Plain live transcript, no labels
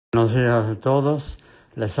Buenos días a todos.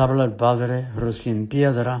 Les habla el Padre Ruskin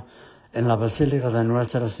Piedra en la Basílica de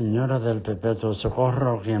Nuestra Señora del Perpetuo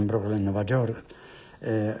Socorro aquí en Brooklyn, Nueva York.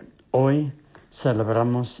 Hoy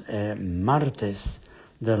celebramos martes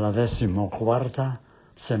de la 14ª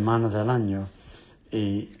semana del año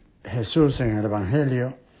y Jesús en el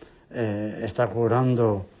Evangelio está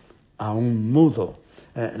curando a un mudo.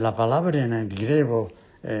 La palabra en el griego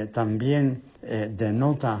también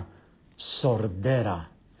denota sordera.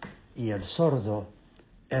 Y el sordo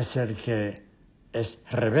es el que es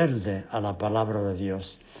rebelde a la palabra de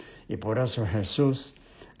Dios. Y por eso Jesús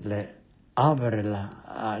le abre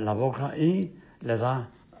la boca y le da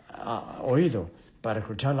oído para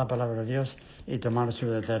escuchar la palabra de Dios y tomar su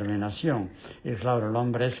determinación. Y claro, el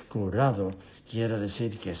hombre es curado, quiere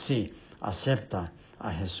decir que sí, acepta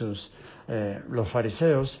a Jesús. Los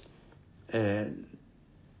fariseos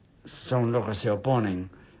son los que se oponen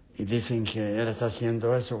y dicen que él está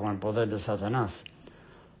haciendo eso con el poder de Satanás.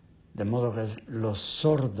 De modo que los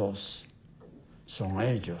sordos son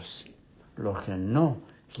ellos, los que no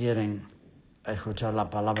quieren escuchar la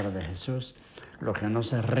palabra de Jesús, los que no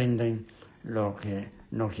se rinden, los que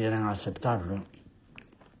no quieren aceptarlo.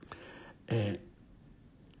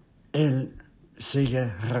 Él sigue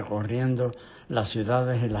recorriendo las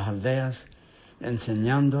ciudades y las aldeas,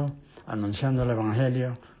 enseñando, anunciando el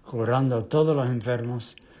Evangelio, curando a todos los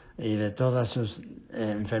enfermos y de todas sus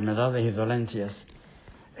enfermedades y dolencias.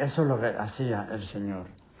 Eso es lo que hacía el Señor.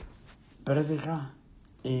 Prédica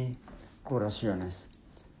y curaciones.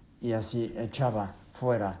 Y así echaba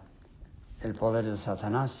fuera el poder de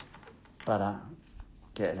Satanás para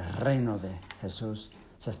que el reino de Jesús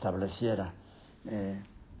se estableciera.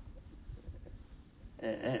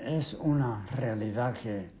 Es una realidad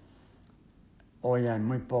que hoy hay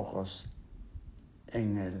muy pocos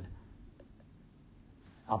en el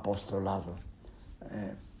apostolado,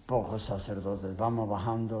 pocos sacerdotes. Vamos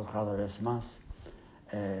bajando cada vez más.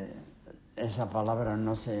 Esa palabra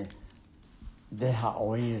no se deja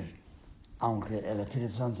oír, aunque el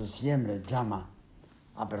Espíritu Santo siempre llama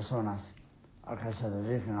a personas a que se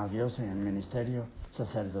dediquen a Dios en el ministerio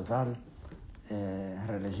sacerdotal,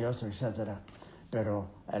 religioso, etc. Pero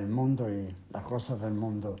el mundo y las cosas del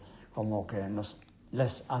mundo como que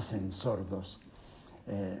les hacen sordos.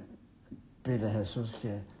 Pide Jesús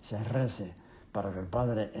que se rece para que el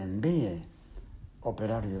Padre envíe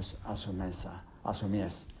operarios a su mesa, a su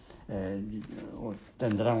mies.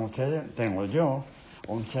 Tendrán ustedes, tengo yo,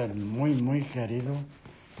 un ser muy, muy querido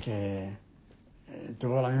que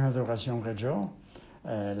tuvo la misma educación que yo,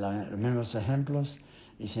 los mismos ejemplos,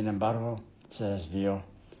 y sin embargo se desvió.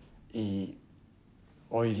 Y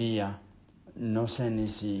hoy día no sé ni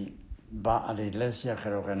si va a la iglesia,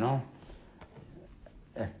 creo que no.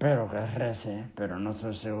 Espero que rece, pero no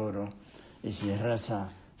estoy seguro. Y si reza,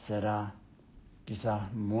 será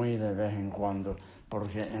quizás muy de vez en cuando,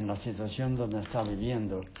 porque en la situación donde está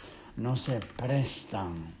viviendo no se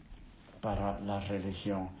prestan para la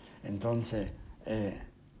religión. Entonces,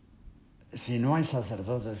 si no hay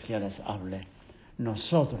sacerdotes que les hable,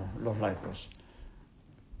 nosotros, los laicos,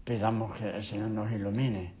 pidamos que el Señor nos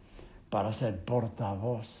ilumine para ser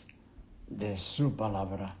portavoz de su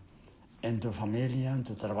palabra. En tu familia, en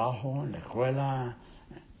tu trabajo, en la escuela,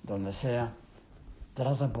 donde sea,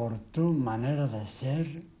 trata por tu manera de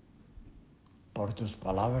ser, por tus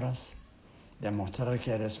palabras, demostrar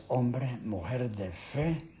que eres hombre, mujer de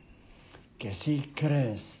fe, que sí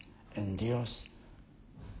crees en Dios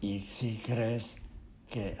y sí crees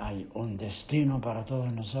que hay un destino para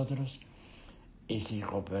todos nosotros. Y si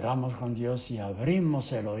cooperamos con Dios y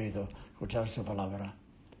abrimos el oído a escuchar su palabra,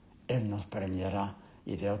 Él nos premiará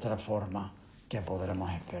y de otra forma que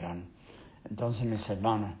podremos esperar. Entonces, mis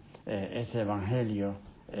hermanos, este Evangelio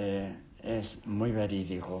es muy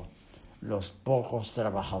verídico. Los pocos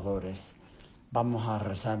trabajadores, vamos a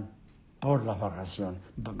rezar por las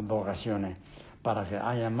vocaciones, para que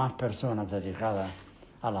haya más personas dedicadas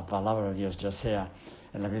a la palabra de Dios, ya sea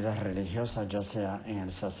en la vida religiosa, ya sea en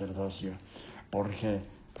el sacerdocio, porque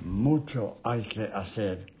mucho hay que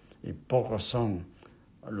hacer y pocos son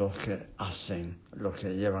los que hacen, los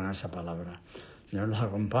que llevan esa palabra. Señor los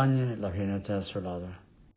acompañe, la viene a su lado.